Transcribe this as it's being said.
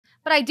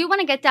But I do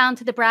want to get down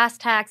to the brass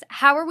tacks.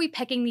 How are we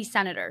picking these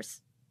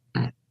senators?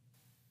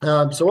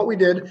 So what we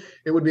did,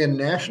 it would be a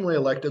nationally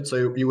elected,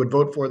 so you would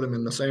vote for them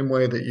in the same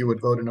way that you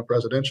would vote in a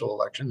presidential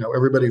election. Now,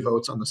 everybody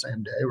votes on the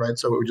same day, right?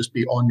 So it would just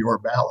be on your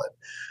ballot.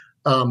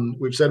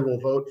 We've said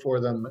we'll vote for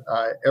them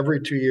every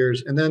 2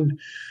 years. And then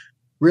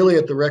really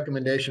at the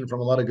recommendation from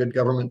a lot of good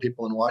government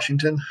people in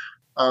Washington,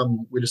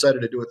 we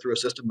decided to do it through a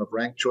system of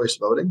ranked choice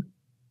voting,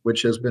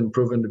 which has been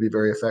proven to be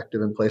very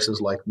effective in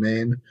places like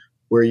Maine,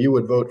 where you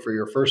would vote for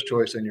your first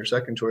choice and your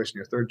second choice and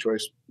your third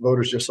choice.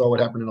 Voters just saw what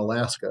happened in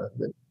Alaska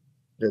that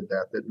did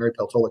that Mary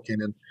Peltola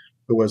came in,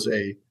 who was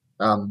a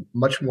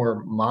much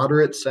more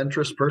moderate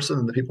centrist person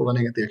than the people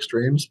running at the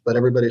extremes. But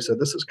everybody said,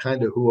 this is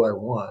kind of who I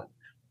want.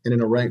 And in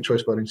a ranked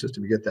choice voting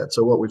system, you get that.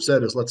 So what we've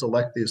said is let's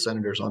elect these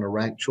senators on a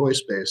ranked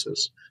choice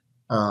basis.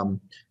 But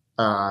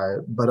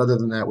other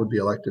than that, would be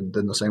elected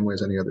in the same way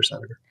as any other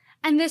senator.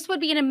 And this would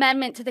be an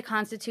amendment to the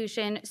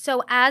Constitution.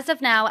 So as of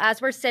now,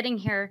 as we're sitting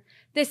here,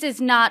 this is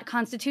not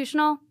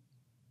constitutional?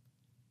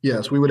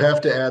 Yes, we would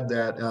have to add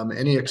that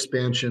any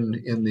expansion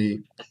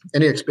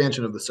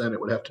of the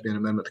Senate would have to be an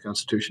amendment to the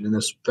Constitution. In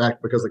this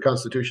fact, because the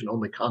Constitution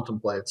only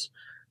contemplates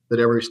that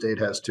every state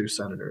has 2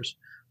 senators.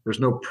 There's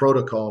no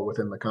protocol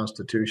within the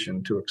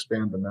Constitution to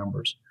expand the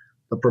numbers.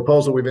 The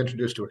proposal we've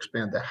introduced to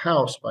expand the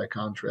House, by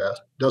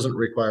contrast, doesn't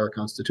require a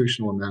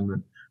constitutional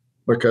amendment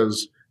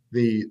because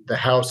the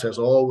House has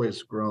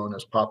always grown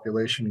as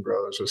population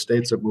grows, as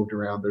states have moved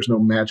around. There's no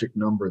magic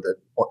number that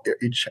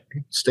each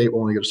state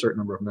will only get a certain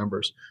number of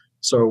members.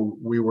 So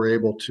we were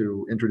able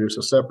to introduce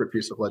a separate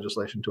piece of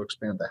legislation to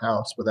expand the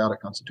House without a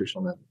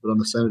constitutional amendment. But on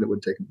the Senate, it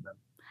would take an amendment.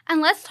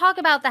 And let's talk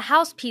about the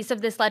House piece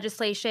of this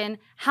legislation.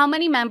 How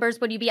many members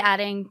would you be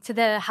adding to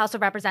the House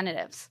of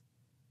Representatives?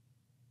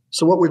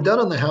 So what we've done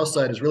on the House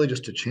side is really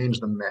just to change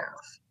the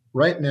math.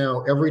 Right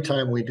now, every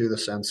time we do the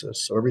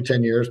census, so every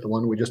 10 years, the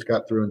one we just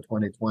got through in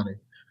 2020,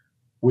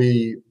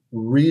 we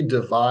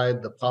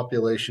redivide the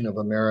population of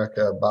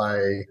America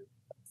by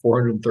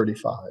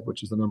 435,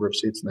 which is the number of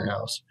seats in the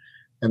House.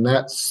 And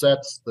that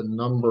sets the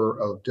number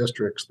of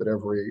districts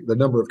the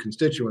number of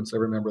constituents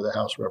every member of the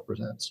House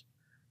represents.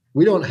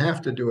 We don't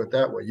have to do it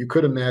that way. You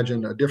could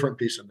imagine a different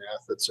piece of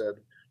math that said,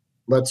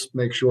 let's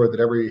make sure that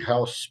every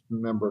House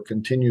member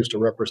continues to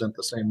represent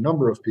the same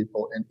number of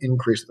people and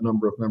increase the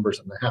number of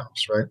members in the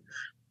House, right?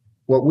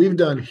 What we've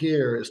done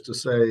here is to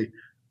say,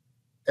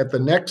 at the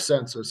next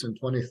census in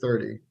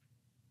 2030,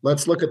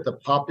 let's look at the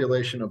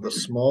population of the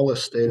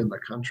smallest state in the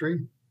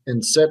country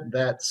and set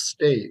that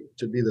state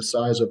to be the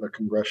size of a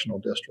congressional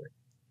district.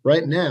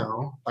 Right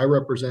now, I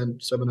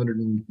represent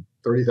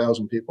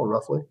 730,000 people,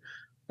 roughly.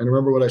 And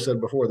remember what I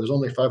said before, there's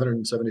only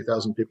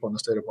 570,000 people in the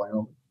state of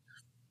Wyoming,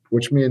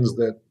 which means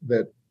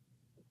that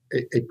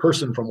a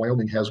person from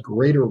Wyoming has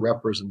greater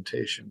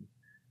representation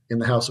in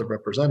the House of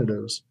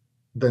Representatives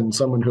than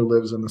someone who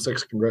lives in the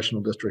 6th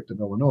congressional district of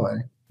Illinois,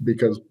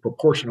 because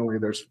proportionally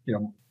there's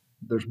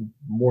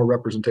more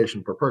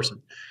representation per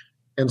person.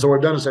 And so what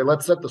we've done is say,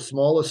 let's set the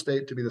smallest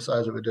state to be the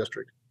size of a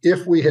district.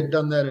 If we had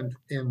done that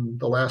in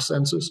the last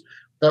census,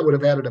 that would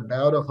have added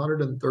about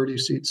 130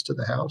 seats to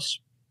the House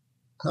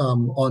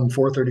on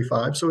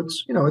 435. So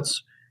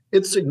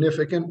it's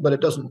significant, but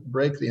it doesn't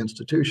break the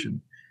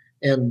institution.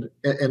 And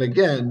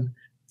again,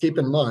 keep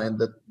in mind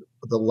that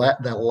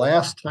that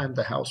last time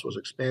the House was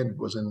expanded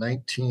was in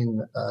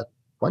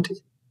 1920.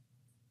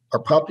 Our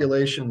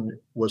population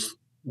was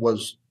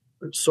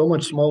so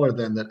much smaller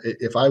then that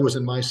if I was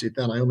in my seat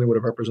then, I only would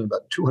have represented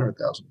about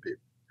 200,000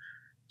 people.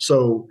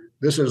 So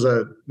this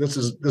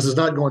is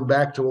not going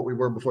back to what we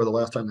were before the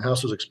last time the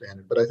House was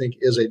expanded, but I think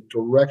is a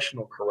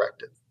directional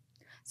corrective.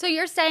 So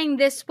you're saying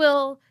this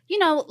will,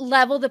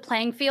 level the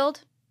playing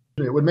field?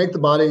 It would make the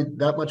body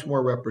that much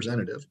more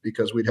representative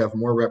because we'd have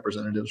more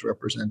representatives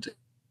representing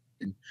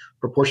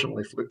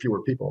proportionally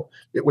fewer people.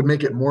 It would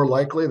make it more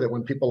likely that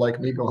when people like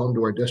me go home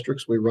to our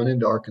districts, we run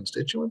into our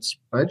constituents,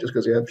 right? Just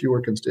because you have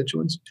fewer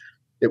constituents.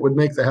 It would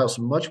make the House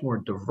much more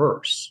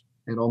diverse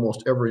in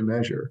almost every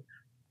measure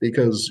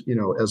because,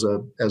 as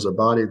a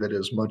body that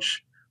is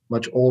much,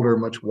 much older,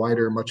 much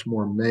wider, much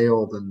more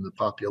male than the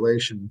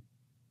population,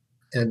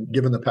 and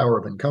given the power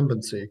of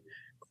incumbency,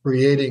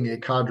 creating a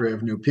cadre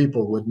of new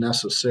people would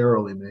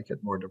necessarily make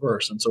it more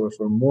diverse. And so if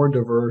we're more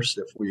diverse,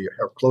 if we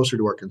are closer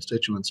to our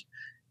constituents,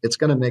 it's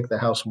going to make the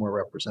House more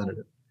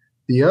representative.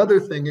 The other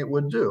thing it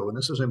would do, and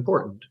this is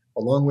important,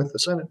 along with the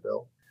Senate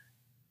bill,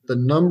 the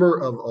number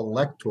of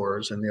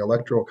electors in the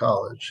Electoral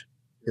College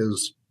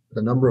is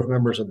the number of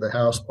members of the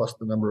House plus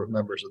the number of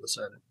members of the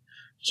Senate.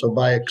 So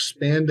by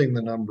expanding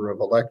the number of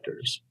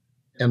electors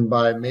and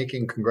by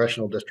making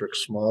congressional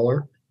districts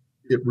smaller,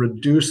 it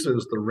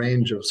reduces the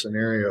range of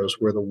scenarios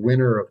where the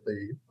winner of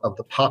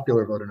the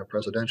popular vote in a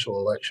presidential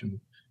election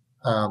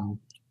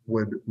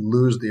would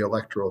lose the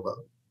electoral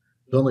vote.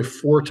 There's only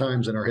 4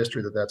 times in our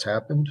history that that's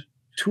happened.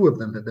 2 of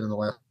them have been in the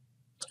last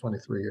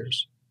 23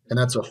 years. And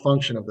that's a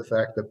function of the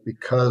fact that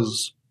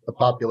because the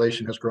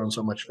population has grown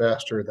so much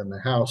faster than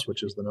the House,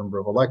 which is the number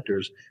of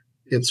electors,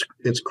 it's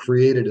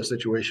created a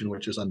situation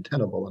which is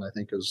untenable. And I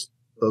think, as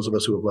those of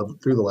us who have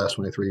lived through the last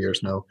 23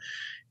 years know,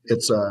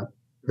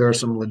 there are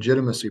some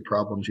legitimacy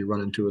problems you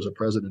run into as a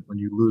president when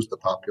you lose the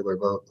popular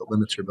vote that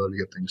limits your ability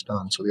to get things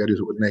done. So the idea is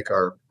it would make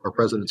our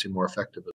presidency more effective.